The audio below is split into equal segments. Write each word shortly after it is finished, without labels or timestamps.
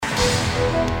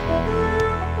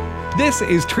This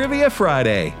is Trivia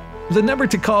Friday. The number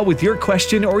to call with your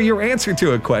question or your answer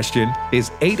to a question is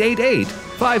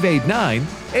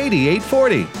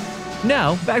 888-589-8840.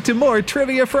 Now, back to more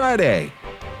Trivia Friday.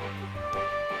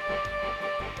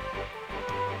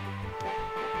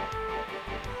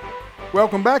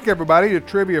 Welcome back, everybody, to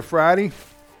Trivia Friday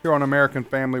here on American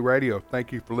Family Radio.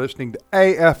 Thank you for listening to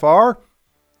AFR.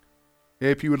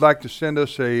 If you would like to send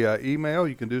us a email,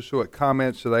 you can do so at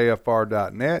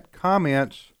comments@afr.net,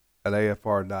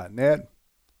 comments@afr.net.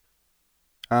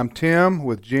 I'm Tim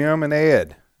with Jim and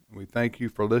Ed. We thank you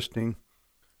for listening,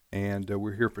 and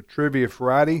we're here for Trivia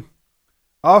Friday,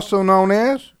 also known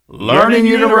as Learning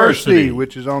University,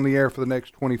 which is on the air for the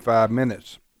next 25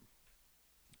 minutes.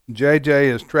 JJ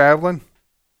is traveling.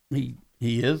 He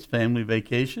is family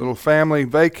vacation. Little family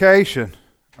vacation.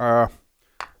 All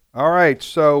right,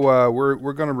 so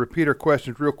we're going to repeat our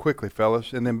questions real quickly,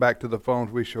 fellas, and then back to the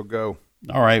phones we shall go.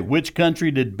 All right, which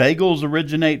country did bagels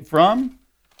originate from?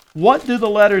 What do the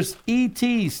letters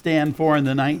E.T. stand for in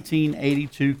the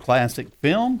 1982 classic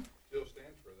film? Still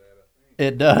stands for that, I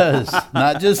think. It does.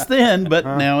 Not just then, but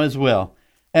now as well.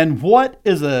 And what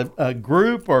is a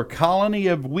group or colony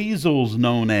of weasels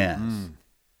known as?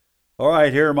 All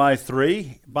right, here are my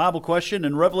three. Bible question.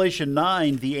 In Revelation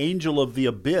 9, the angel of the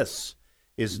abyss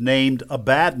is named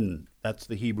Abaddon. That's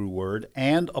the Hebrew word.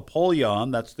 And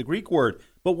Apollyon, that's the Greek word.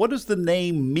 But what does the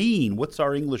name mean? What's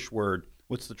our English word?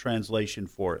 What's the translation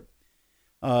for it?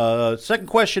 Second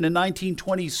question. In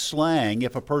 1920s slang,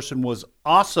 if a person was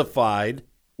ossified,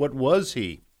 what was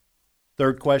he?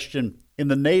 Third question. In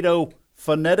the NATO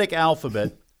phonetic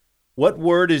alphabet, what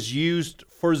word is used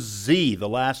for Z, the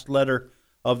last letter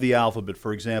of the alphabet?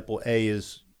 For example, A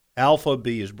is Alpha,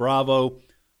 B is Bravo.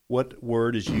 What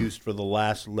word is used for the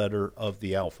last letter of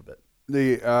the alphabet?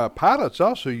 The pilots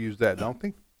also use that, don't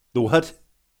they? The what?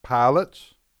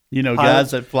 Pilots. You know,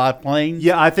 guys that fly planes?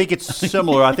 Yeah, I think it's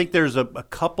similar. I think there's a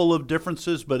couple of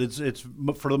differences, but it's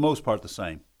for the most part the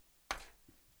same.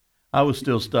 I was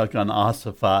still stuck on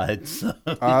ossified. So,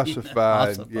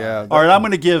 Ossified, yeah. All right, I'm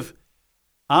going to give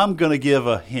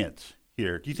a hint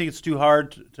here. Do you think it's too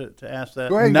hard to ask that?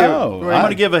 Go ahead. No. Go ahead. I'm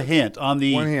going to give a hint on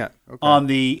the One hint. Okay. on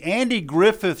the Andy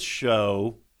Griffith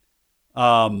show.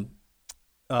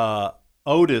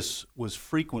 Otis was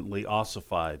frequently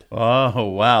ossified. oh,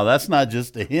 wow. That's not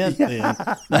just a hint then.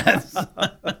 That's, All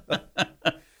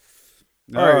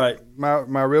All right. right.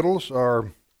 My riddles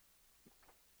are: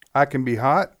 I can be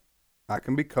hot, I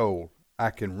can be cold, I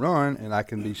can run, and I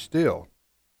can be still.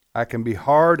 I can be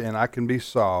hard and I can be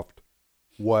soft.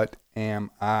 What am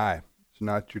I? It's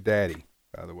not your daddy,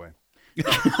 by the way.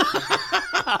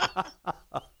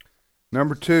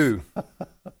 Number 2.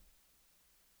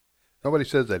 Nobody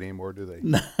says that anymore, do they?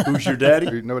 Who's your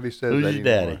daddy? Nobody says Who's that your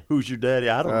anymore. daddy? Who's your daddy?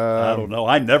 I don't know.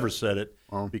 I never said it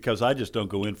because I just don't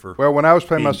go in for. Well, when I was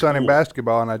playing my being son in cool.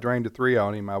 basketball and I drained a 3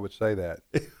 on him, I would say that.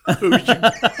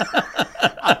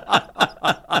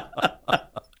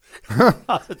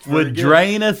 would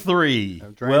drain a 3. I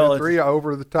drained Well, a 3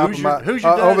 over the top who's of your- my who's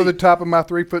your over daddy? the top of my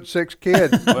 3'6"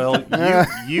 kid. Well,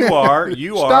 you are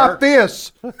Stop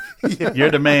this!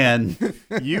 You're the man.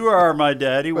 You are my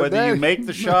daddy, whether you daddy- make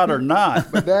the shot or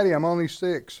not. But Daddy, I'm only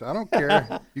 6. I don't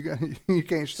care. You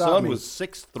can't stop Son me. was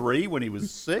 6'3" when he was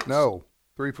 6. No,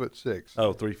 3'6".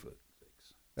 Oh, 3 foot.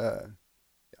 I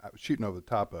was shooting over the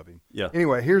top of him. Yeah.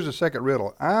 Anyway, here's the second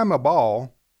riddle. I'm a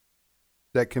ball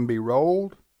that can be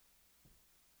rolled,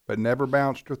 but never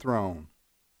bounced or thrown.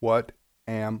 What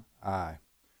am I?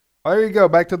 Oh, there you go.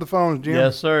 Back to the phones, Jim.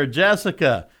 Yes, sir.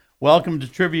 Jessica, welcome to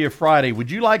Trivia Friday. Would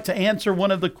you like to answer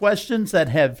one of the questions that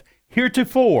have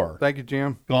heretofore Thank you,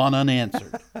 Jim. gone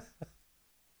unanswered?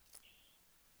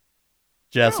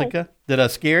 Jessica, did I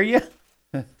scare you?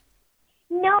 No,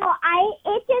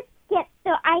 it just skipped,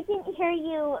 so I didn't hear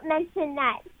you mention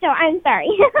that. So I'm sorry.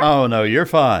 Oh, no, you're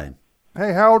fine.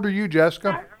 Hey, how old are you,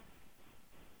 Jessica?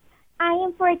 I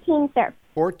am 14, sir.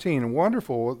 14.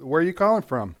 Wonderful. Where are you calling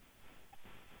from?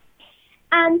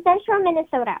 Central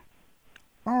Minnesota.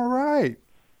 All right.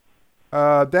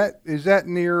 That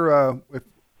near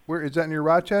where is that near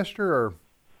Rochester or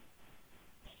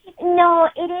No,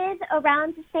 it is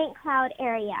around the St. Cloud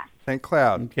area. St.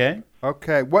 Cloud? Okay.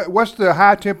 Okay. What's the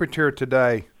high temperature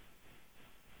today?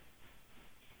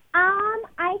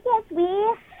 I guess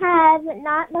we have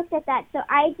not looked at that, so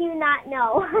I do not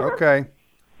know. Okay.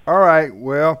 All right.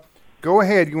 Well, go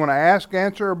ahead. You want to ask,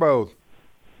 answer, or both?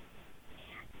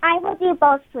 I will do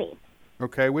both, please.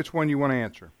 Okay. Which one you want to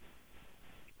answer?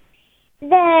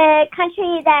 The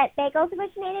country that bagels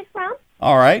originated from?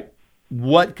 All right.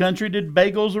 What country did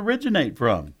bagels originate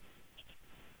from?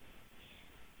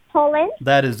 Poland.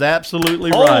 That is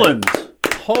absolutely Poland. right.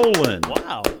 Poland.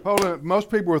 Wow. Poland. Most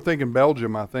people were thinking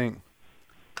Belgium, I think.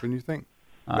 Couldn't you think?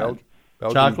 Belgium.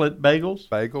 Chocolate bagels.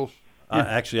 Bagels.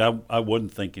 Actually, I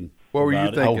wasn't thinking. What were you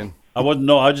about it. thinking? I wasn't.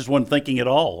 No, I just wasn't thinking at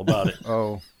all about it.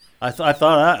 Oh. I thought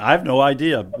I have no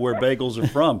idea where bagels are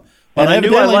from. But And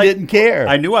evidently didn't care.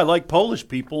 I knew I liked Polish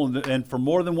people, and for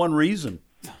more than one reason.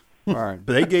 All right.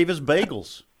 But they gave us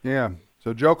bagels. Yeah.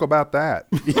 So joke about that.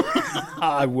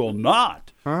 I will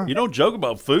not. Huh? You don't joke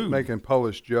about food. Making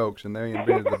Polish jokes, and they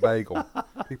invented the bagel.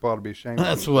 People ought to be ashamed of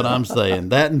That's them. what I'm saying.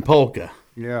 That and polka.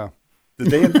 Yeah.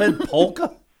 Did they invent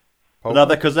polka? Polka? No,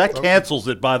 because that cancels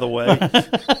it. By the way,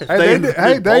 Hey,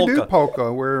 they do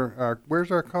polka. polka. Where's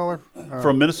our caller?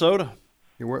 From Minnesota.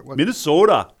 What?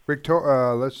 Minnesota.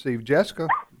 Let's see. Jessica.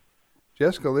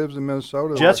 Jessica lives in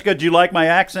Minnesota. Jessica, do you like my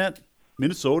accent?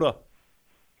 Minnesota.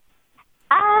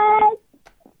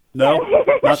 No,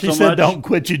 not She so said, much. "Don't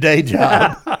quit your day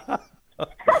job."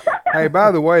 Hey,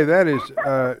 by the way, that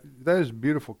is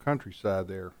beautiful countryside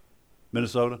there.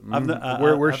 Minnesota.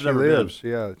 Where I've she never lives,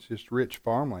 been. yeah, it's just rich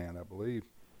farmland, I believe.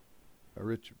 A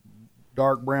rich,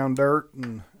 dark brown dirt.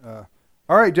 And all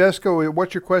right, Jessica,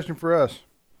 what's your question for us?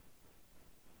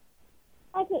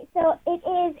 Okay, so it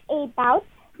is about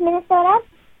Minnesota.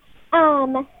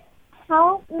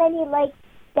 How many lakes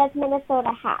does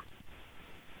Minnesota have?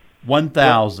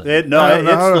 1,000. No, No, it's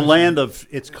no, the no. land of.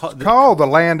 It's Called the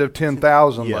land of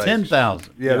 10,000 Yeah. lakes.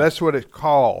 10,000. Yeah, that's what it's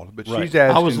called. But Right. she's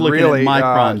asking I was looking at really,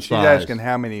 micron she's size. asking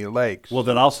how many lakes. Well,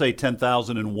 then I'll say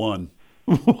 10,001.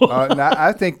 Now,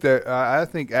 I think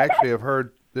actually I've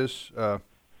heard this. I'm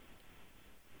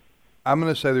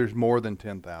going to say there's more than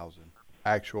 10,000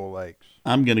 actual lakes.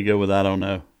 I'm going to go with I don't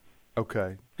know.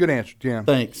 Okay, good answer, Jim.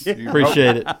 Thanks.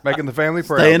 Appreciate it. Making the family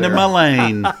proud. Staying in there. my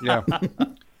lane. Yeah.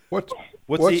 What's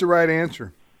What's the right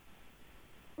answer?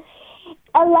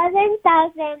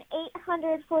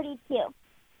 11,842.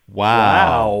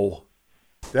 Wow.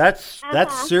 That's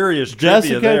serious trivia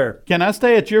Jessica, there. can I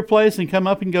stay at your place and come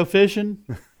up and go fishing?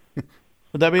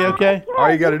 Would that be okay? All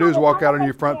you got to do is walk out on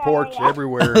your front porch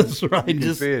everywhere. That's right. You can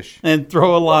Just fish. and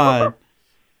throw a line.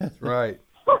 That's right.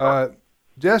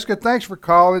 Jessica, thanks for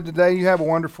calling today. You have a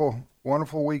wonderful,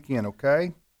 wonderful weekend.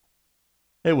 Okay.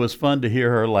 It was fun to hear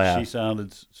her laugh. She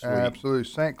sounded sweet. Absolutely.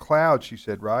 St. Cloud, she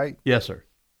said, right? Yes, sir.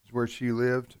 Is where she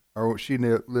lived, or she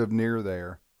lived near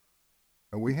there.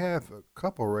 And we have a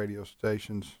couple radio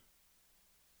stations.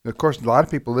 Of course, a lot of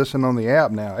people listen on the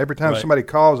app now. Every time Right. somebody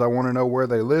calls, I want to know where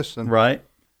they listen. Right.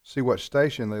 See what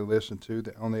station they listen to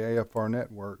on the AFR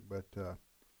network. But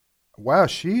wow,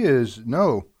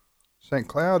 St.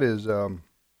 Cloud is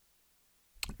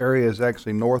area is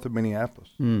actually north of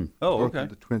Minneapolis. Hmm. Oh, North okay. of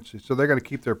the Twin Cities. So they're going to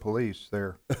keep their police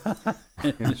there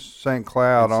in St.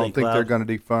 Cloud. In I don't St. think they're Cloud. going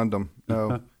to defund them.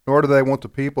 No. Nor do they want the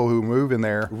people who move in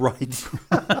there Right.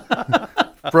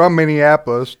 from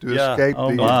Minneapolis to Yeah. escape Oh,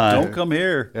 the. my. Don't come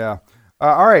here. Yeah.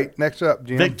 All right. Next up,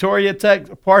 Jim. Victoria,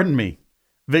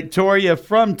 Victoria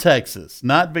from Texas,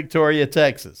 not Victoria,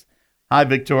 Texas. Hi,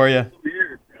 Victoria.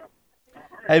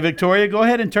 Hey, Victoria, go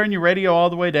ahead and turn your radio all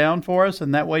the way down for us,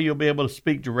 and that way you'll be able to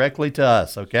speak directly to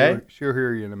us, okay? She'll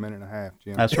hear you in a minute and a half,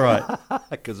 Jim. That's right.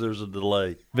 Because there's a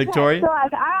delay. Victoria, I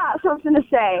got something to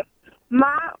say.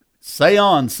 say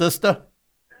on, sister.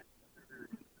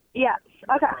 Yes,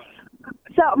 okay.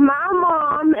 So my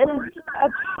mom is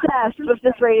obsessed with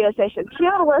this radio station.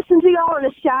 She'll listen to y'all in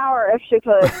the shower if she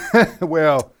could.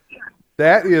 Well,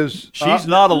 that is. She's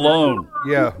not alone.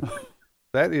 Yeah.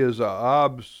 That is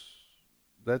obs.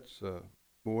 That's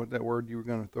what that word you were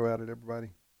going to throw out at everybody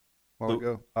a while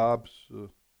ago. Obs.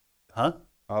 Huh?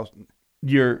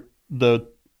 You're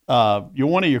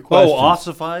one of your questions. Oh,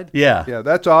 ossified? Yeah. Yeah,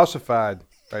 that's ossified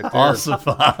right there.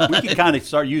 Ossified. We can kind of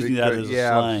start using that as a yeah,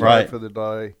 slang. sorry Right. for the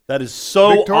delay. That is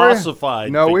so Victoria?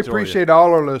 ossified. No, we Victoria. appreciate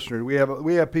all our listeners. We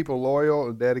have people loyal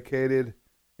and dedicated,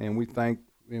 and we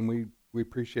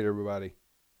appreciate everybody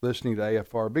listening to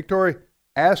AFR. Victoria,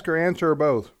 ask or answer or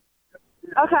both.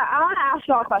 Okay, I want to ask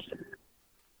y'all a question.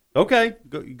 Okay,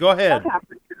 go ahead. Okay.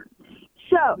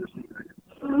 So,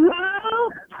 who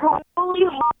probably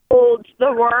holds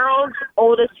the world's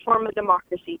oldest form of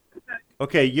democracy?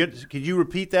 Okay, could you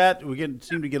repeat that? We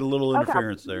seem to get a little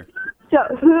interference there. So,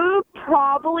 who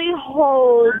probably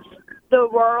holds the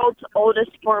world's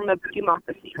oldest form of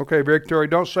democracy? Okay, Victoria,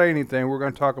 don't say anything. We're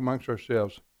going to talk amongst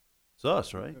ourselves. It's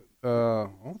us, right?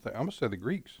 I'm going to say the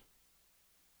Greeks.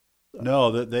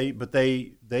 No,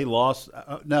 they lost.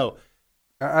 No,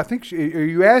 I think. Are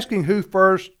you asking who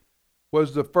first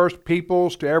was the first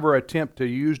peoples to ever attempt to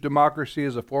use democracy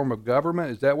as a form of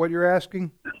government? Is that what you're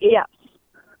asking? Yes.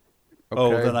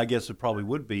 Oh, Okay. then I guess it probably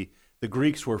would be. The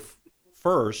Greeks were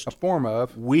first. A form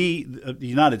of. The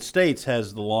United States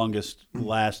has the longest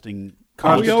lasting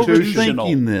Are we Constitutional.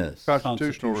 overthinking this?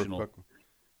 Constitutional.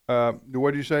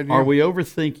 What did you say, Jim? Are we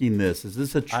overthinking this? Is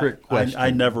this a trick question? I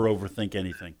never overthink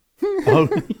anything. Oh,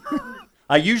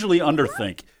 I usually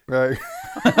underthink. Right.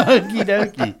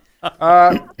 okie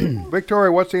dokie.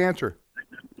 Victoria, what's the answer?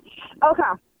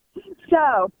 Okay.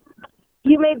 So,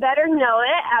 you may better know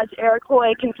it as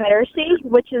Iroquois Confederacy,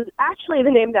 which is actually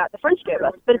the name that the French gave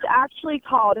us, but it's actually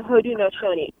called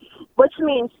Haudenosaunee, which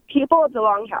means people of the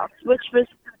Longhouse, which was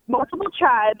multiple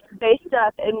tribes based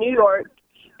up in New York,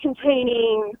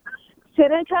 containing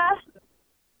Seneca,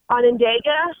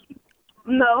 Onondaga,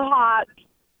 Mohawk,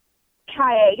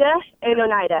 Cayuga, and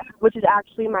Oneida, which is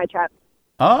actually my tribe.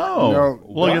 Oh, No,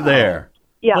 look at there.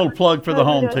 Yeah. Little plug for the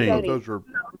home team. Those are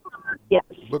Yes.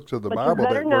 books of the Which is Bible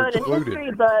better that were known in excluded.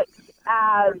 history books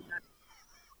as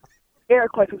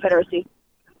Iroquois Confederacy.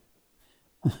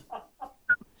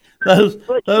 Those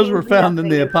Which were means found in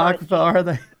the nothing in French. Apocrypha, are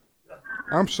they?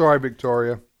 I'm sorry,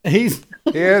 Victoria. He's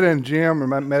Ed and Jim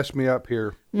messed me up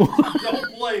here.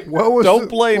 Don't blame. Don't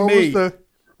blame me.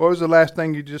 What was the last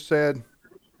thing you just said?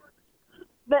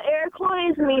 The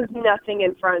Iroquois means nothing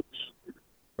in French.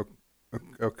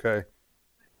 Okay.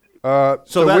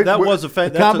 So that was a a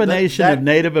combination of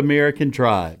Native American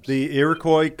tribes. the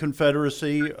Iroquois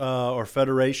Confederacy or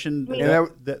Federation. Yeah.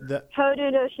 That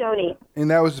Haudenosaunee. and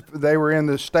that was they were in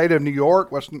the state of New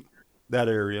York. Wasn't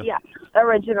area. Yes,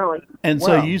 originally. And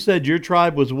so Wow. you said your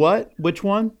tribe was what? Which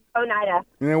one? Oneida.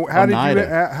 you know, how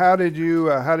Oneida. did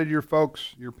your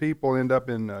folks, your people, end up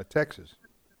in Texas?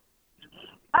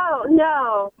 Oh,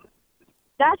 no.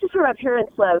 That's just where my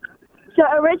parents live. So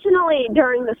originally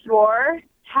during this war,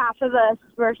 half of us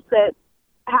were sent,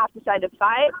 half decided to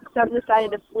fight, some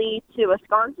decided to flee to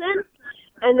Wisconsin,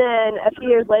 and then a few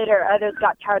years later, others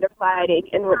got tired of fighting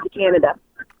and went to Canada.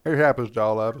 It happens to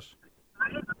all of us.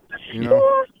 You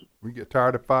know, we get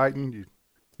tired of fighting. You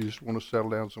just want to settle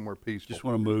down somewhere peaceful. Just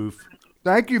want to move.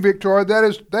 Thank you, Victoria.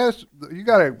 That's you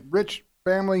got a rich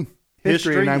family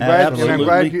history, History? and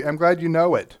Absolutely. I'm glad you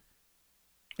know it.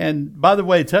 And by the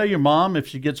way, tell your mom if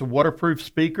she gets a waterproof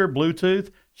speaker,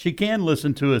 Bluetooth, she can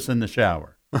listen to us in the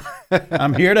shower.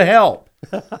 I'm here to help.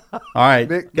 All right.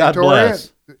 God Victoria,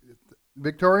 bless.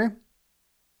 Victoria,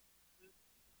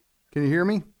 can you hear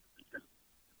me?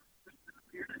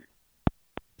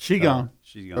 She gone.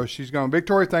 She's Oh, gone. she's gone.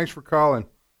 Victoria, thanks for calling.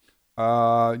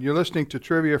 You're listening to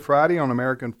Trivia Friday on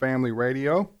American Family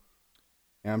Radio.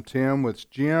 I'm Tim with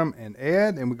Jim and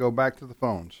Ed, and we go back to the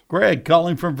phones. Greg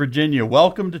calling from Virginia.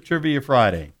 Welcome to Trivia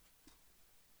Friday.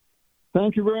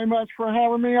 Thank you very much for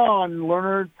having me on,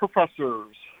 learned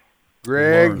professors.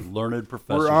 Greg, Learned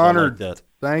professors. we're I like honored. that.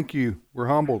 Thank you. We're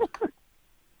humbled.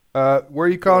 Where are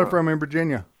you calling from in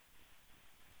Virginia?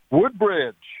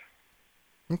 Woodbridge.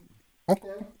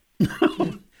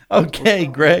 Okay. Okay,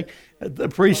 Greg.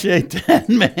 Appreciate that,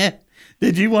 man.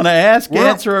 Did you want to ask,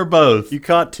 answer, or both? You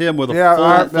caught Tim with a Yeah, full,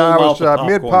 I full was mouth of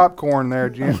mid popcorn. popcorn there,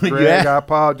 Jim. Greg, Yeah. I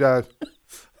apologize.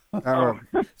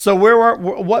 So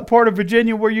what part of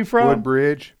Virginia were you from?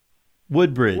 Woodbridge.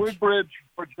 Woodbridge. Woodbridge,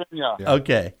 Virginia.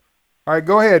 Okay. All right,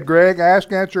 go ahead, Greg.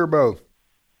 Ask, answer, or both.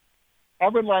 I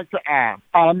would like to ask.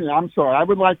 I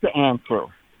would like to answer.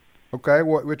 Okay,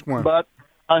 which one? But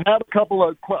I had a couple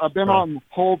of. I've been on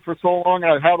hold for so long.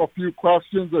 I have a few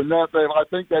questions, and I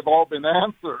think they've all been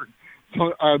answered.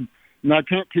 So, and I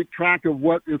can't keep track of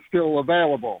what is still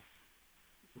available.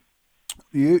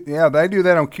 Yeah, they do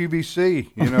that on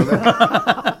QVC. You know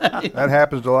that, that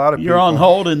happens to a lot of people. You're on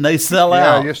hold and they sell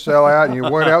Yeah, out. you sell out, and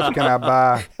what else can I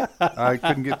buy? I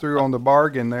couldn't get through on the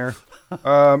bargain there.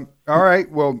 All right,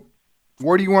 well,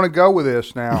 where do you want to go with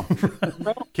this now?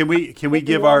 Can we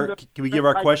give our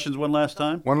questions one last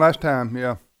time? One last time,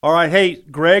 yeah. All right, hey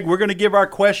Greg, we're going to give our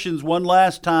questions one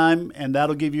last time, and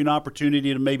that'll give you an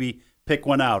opportunity to maybe pick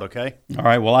one out. Okay? All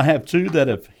right. Well, I have two that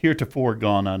have heretofore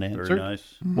gone unanswered. Very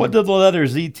nice. What did the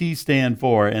letters ET stand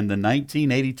for in the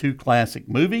 1982 classic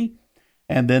movie?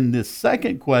 And then the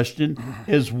second question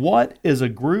is, what is a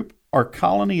group or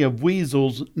colony of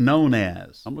weasels known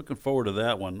as? I'm looking forward to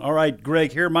that one. All right,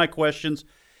 Greg, here are my questions.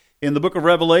 In the book of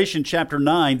Revelation, chapter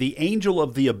 9, the angel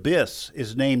of the abyss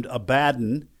is named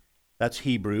Abaddon, that's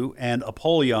Hebrew, and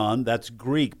Apollyon, that's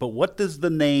Greek. But what does the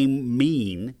name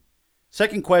mean?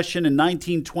 Second question, in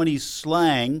 1920s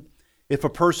slang, if a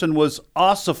person was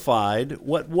ossified,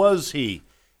 what was he?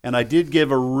 And I did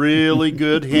give a really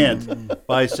good hint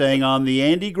by saying on the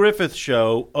Andy Griffith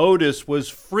Show, Otis was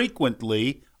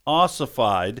frequently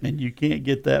ossified. And you can't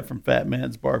get that from Fat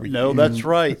Man's Barbecue. No, that's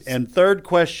right. And third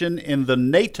question, in the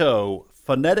NATO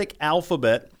phonetic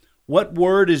alphabet, what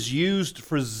word is used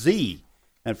for Z?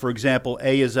 And for example,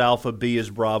 A is Alpha, B is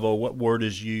Bravo. What word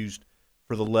is used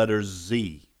for the letter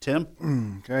Z? Tim?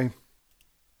 Okay.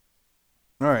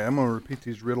 All right, I'm going to repeat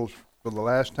these riddles for the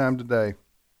last time today.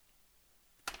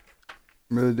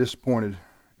 I'm really disappointed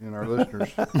in our listeners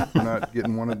for not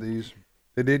getting one of these.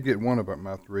 They did get one of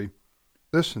my 3.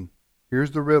 Listen,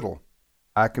 here's the riddle.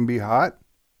 I can be hot,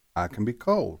 I can be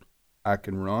cold. I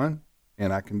can run,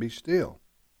 and I can be still.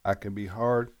 I can be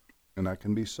hard, and I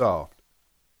can be soft.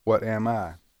 What am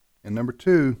I? And number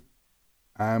 2,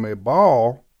 I am a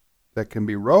ball that can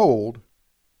be rolled,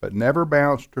 but never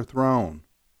bounced or thrown.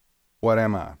 What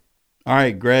am I? All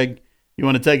right, Greg, you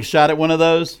want to take a shot at one of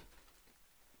those?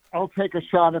 I'll take a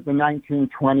shot at the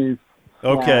 1920s.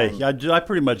 Okay, I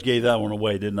pretty much gave that one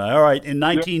away, didn't I? All right, in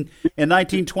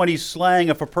 1920s slang,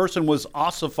 if a person was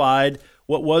ossified,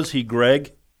 what was he,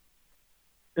 Greg?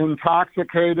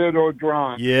 Intoxicated or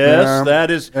drunk. Yes, Yeah. that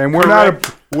is And we're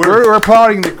correct. we're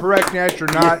applauding the correct answer,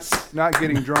 not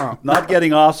getting drunk. Not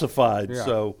getting ossified. Yeah.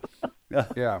 So,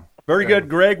 Yeah. very good,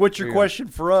 Greg. What's your Yeah. question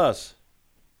for us?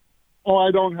 Oh,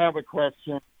 I don't have a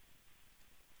question.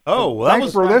 Oh, well,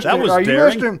 Thanks for listening. that was Are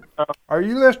daring. you listening? Are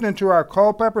you listening to our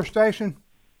Culpeper station?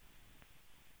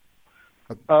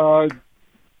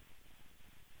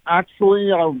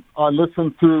 Actually, I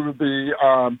listened to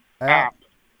the app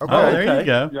Okay. Oh, there you okay.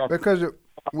 go. yeah, Because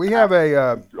we have a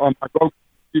on my Roku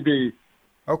TV.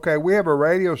 we have a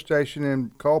radio station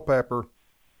in Culpeper,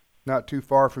 not too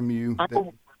far from you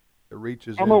that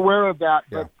reaches. I'm in. aware of that,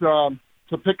 Yeah. but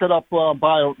to pick it up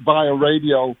via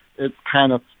radio, it's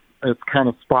kind of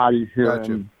spotty here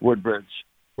Gotcha. in Woodbridge.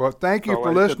 Well, thank you So for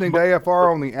I listening to just-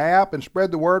 AFR on the app and spread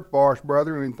the word for us,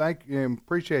 brother. And thank you and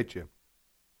appreciate you.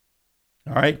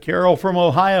 All right, Carol from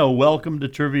Ohio, welcome to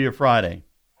Trivia Friday.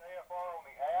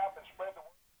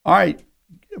 All right,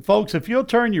 folks, if you'll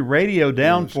turn your radio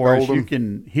down for us, scold 'em. you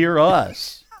can hear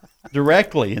us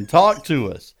directly and talk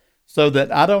to us so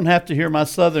that I don't have to hear my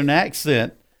southern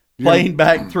accent playing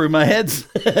back through my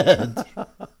headset.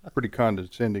 Pretty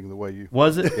condescending the way you.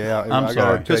 Was it? Yeah, I'm I gotta sorry.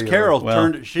 tell Because you, Carol Well,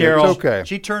 turned Carol- It's okay.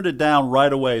 she turned it down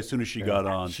right away as soon as she got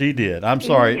on. She did. I'm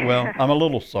sorry. Well, I'm a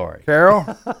little sorry. Carol,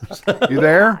 you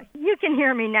there? You can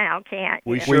hear me now, can't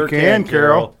you? We sure can,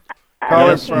 Carol. Calling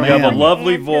Yes, from, You have a ma'am.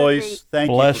 lovely Answer voice.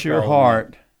 Thank you. Bless for your calling.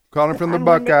 heart. calling from the I'm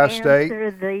going to Buckeye State.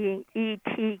 answer the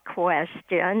ET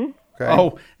question. Okay.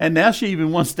 Oh, and now she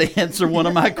even wants to answer one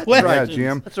of my yeah, questions.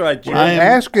 Jim. That's right, Jim. I am-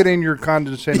 Ask it in your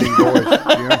condescending voice,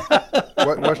 Jim.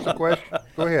 What's the question?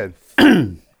 Go ahead.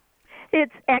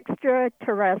 It's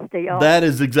extraterrestrial. That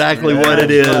is exactly what it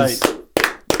is.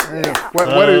 What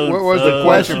was the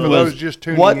question for those just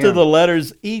tuning what in? do the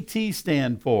letters ET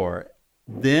stand for?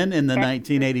 Then in the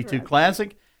 1982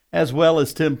 classic, as well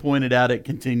as Tim pointed out, it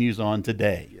continues on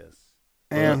today. Yes.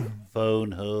 And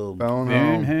Phone home. phone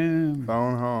Phone home. home.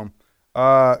 Phone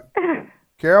home.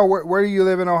 Carol, where do you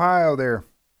live in Ohio there?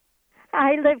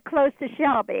 I live close to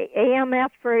Shelby, AMF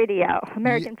Radio,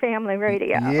 American Family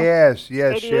Radio. Yes,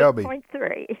 Shelby.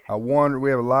 88.3. I wonder, we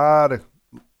have a lot of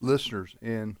listeners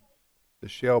in the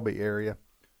Shelby area.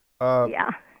 Yeah.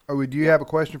 Do you have a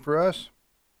question for us?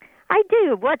 I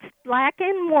do. What's black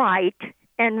and white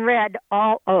and red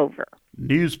all over?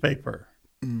 Newspaper.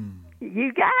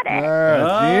 You got it.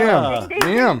 Ah. Ding,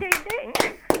 Jim. ding, ding,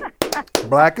 ding.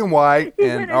 Black and white You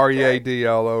and did it READ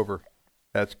all over.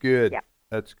 That's good. Yep.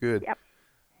 That's good. Yep.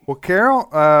 Well, Carol,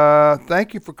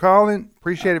 thank you for calling.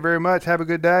 Appreciate it very much. Have a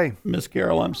good day. Miss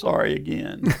Carol, I'm sorry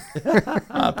again.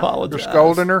 I apologize. For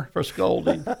scolding her? For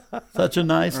scolding. Such a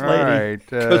nice All lady. right.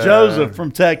 Joseph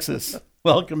from Texas.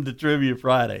 Welcome to Trivia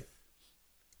Friday.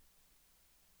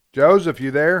 Joseph,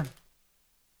 you there?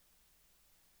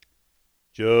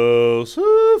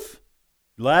 Joseph.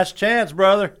 Last chance,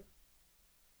 brother.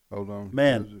 Hold on.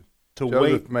 Man, to Joseph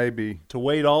wait may be. to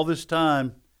wait all this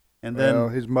time and then Well,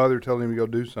 his mother told him to go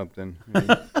do something.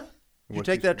 you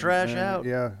take that trash out.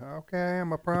 Yeah. Okay,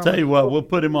 I'm a problem. Tell you what, we'll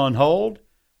put him on hold.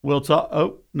 We'll talk.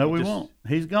 Oh, no, we Just- won't.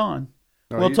 He's gone.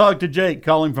 No, We'll he- talk to Jake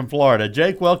calling from Florida.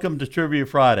 Jake, welcome to Trivia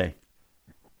Friday.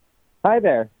 Hi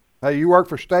there. Hey, you work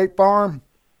for State Farm?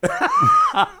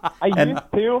 I And- used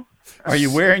to. Are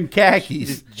you wearing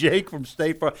khakis? Jake from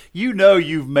State Farm. You know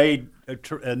you've made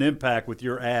an impact with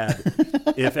your ad.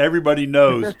 If everybody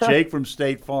knows Jake from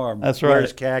State Farm That's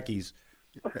wears right. khakis.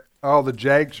 All the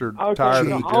Jakes are Okay, tired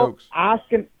so of the I'll jokes.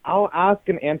 I'll ask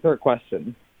and answer a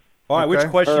question. All right, which Okay.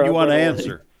 question do you want to Or-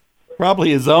 answer? Probably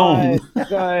his own.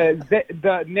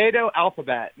 The NATO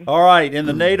alphabet. All right, in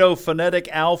the NATO phonetic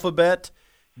alphabet,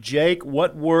 Jake,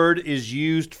 what word is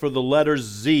used for the letter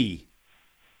Z?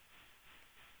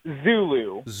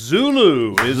 Zulu.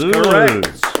 Zulu is Zulu.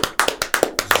 correct.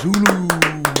 Zulu,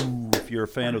 if you're a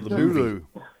fan of the movie. Zulu.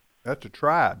 That's a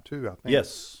tribe too, I think.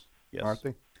 Yes. Yes. Aren't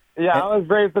they? Yeah, I was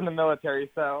raised in the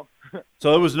military, so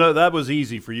So that was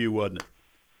easy for you, wasn't it?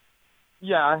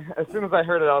 yeah. As soon as I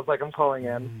heard it, I was like, I'm calling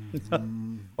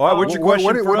in. All right, what's your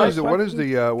question for us? What is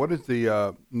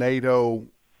the NATO?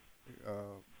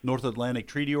 North Atlantic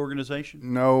Treaty Organization?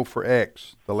 No, for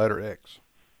X, the letter X.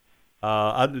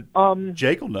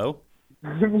 Jake will know.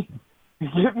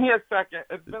 Give me a second.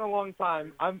 It's been a long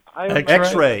time.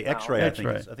 X-ray. I X-ray.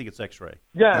 think it's X-ray.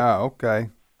 Yeah. Oh, okay.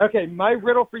 Okay, my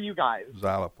riddle for you guys.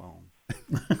 Xylophone.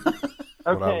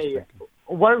 Okay.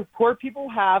 What do poor people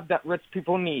have that rich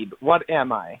people need? What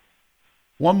am I?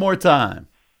 One more time.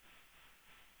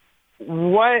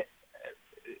 What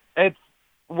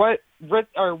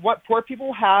poor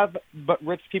people have but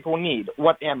rich people need?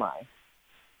 What am I?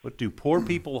 What do poor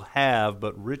people have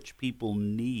but rich people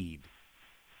need?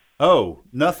 Oh,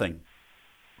 nothing.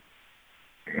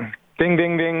 Ding,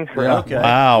 ding, ding. Yeah. Okay.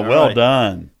 Wow, All well right.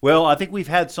 done. Well, I think we've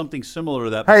had something similar to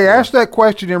that Hey, before. ask that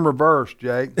question in reverse,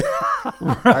 Jake.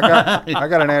 I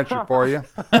got an answer for you.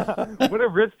 What do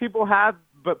rich people have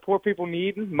but poor people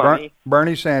need? Money.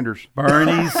 Bernie Sanders.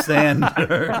 Bernie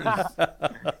Sanders.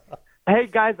 Hey,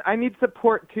 guys, I need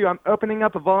support, too. I'm opening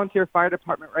up a volunteer fire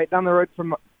department right down the road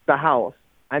from the house.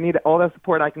 I need all the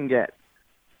support I can get.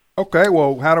 Okay,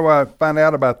 well, how do I find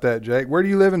out about that, Jake? Where do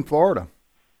you live in Florida?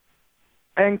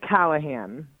 And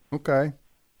Callahan. Okay.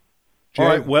 All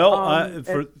right. Well, It's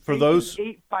for those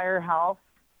 8 Firehouse,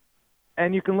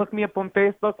 and you can look me up on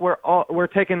Facebook. We're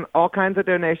taking all kinds of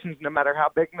donations, no matter how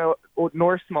big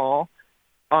nor small,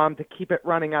 to keep it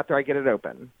running after I get it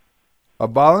open. A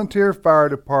volunteer fire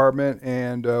department,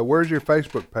 and where's your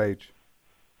Facebook page?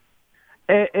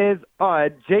 It is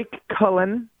Jake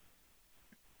Cullen,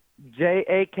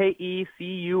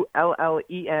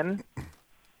 JakeCullen.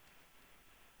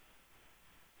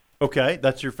 Okay,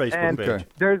 that's your Facebook And page.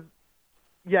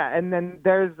 and then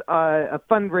there's a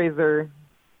fundraiser.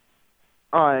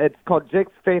 It's called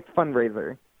Jake's Faith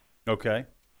Fundraiser. Okay.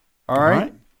 All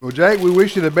right. Well, Jake, we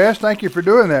wish you the best. Thank you for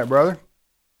doing that, brother.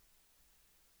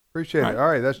 Appreciate it. All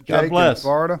right, that's God Jake in bless.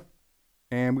 Florida.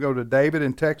 And we go to David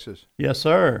in Texas. Yes,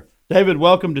 sir. David,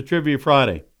 welcome to Trivia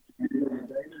Friday.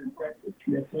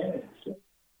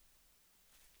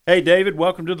 Hey, David,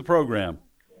 welcome to the program.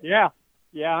 Yeah,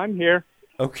 I'm here.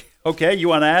 Okay. You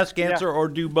want to ask, answer, or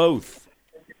do both?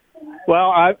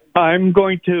 Well, I'm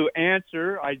going to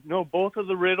answer. I know both of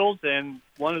the riddles and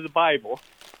one of the Bible.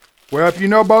 Well, if you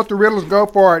know both the riddles, go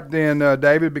for it then,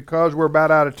 David, because we're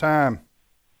about out of time.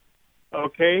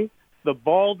 Okay, the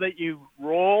ball that you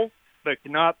roll but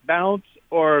cannot bounce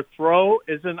or throw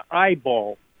is an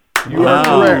eyeball. You are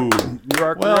correct. You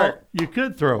are Well, correct. you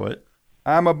could throw it.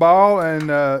 I'm a ball, and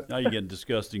Now you're getting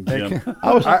disgusting, Jim.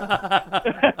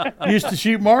 I used to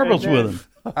shoot marbles with him.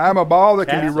 I'm a ball that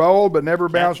can be Cat's- rolled but never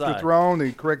cat's bounced or eye. thrown.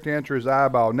 The correct answer is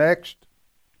eyeball. Next.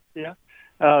 Yeah.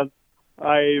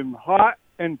 I'm hot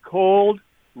and cold,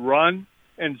 run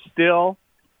and still,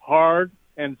 hard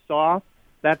and soft.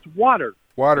 That's water.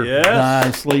 Water. Yes.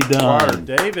 Nicely done.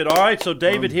 David. All right. So,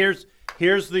 David, here's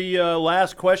the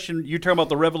last question. You talking about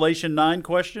the Revelation 9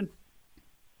 question?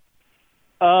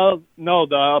 No,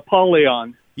 the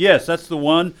Apollyon. Yes, that's the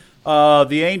one.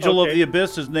 The angel of Okay. the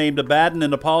abyss is named Abaddon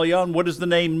and Apollyon. What does the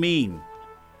name mean?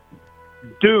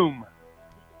 Doom.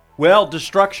 Well,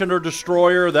 destruction or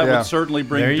destroyer. That Yeah. would certainly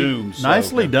bring There you- doom. So-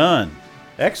 Nicely done.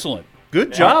 Excellent.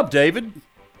 Good job, David.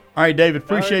 All right, David,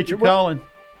 appreciate you you're calling.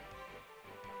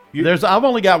 I've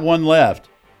only got one left.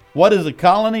 What is a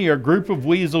colony or group of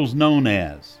weasels known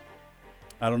as?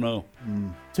 I don't know.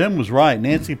 Tim was right.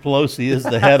 Nancy Pelosi is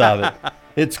the head of it.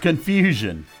 It's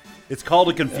confusion. It's called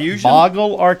a confusion.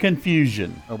 Boggle or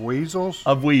confusion Of weasels?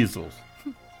 of weasels.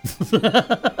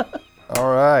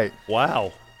 All right.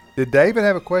 Wow. Did David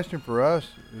have a question for us?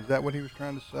 Is that what he was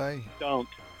trying to say? Don't.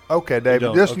 Okay, David.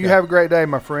 don't. Listen, Okay. you have a great day,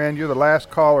 my friend. You're the last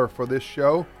caller for this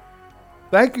show.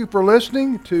 Thank you for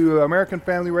listening to American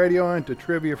Family Radio and to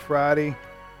Trivia Friday.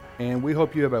 And we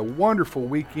hope you have a wonderful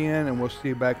weekend, and we'll see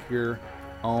you back here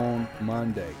on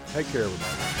Monday. Take care,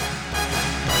 everybody.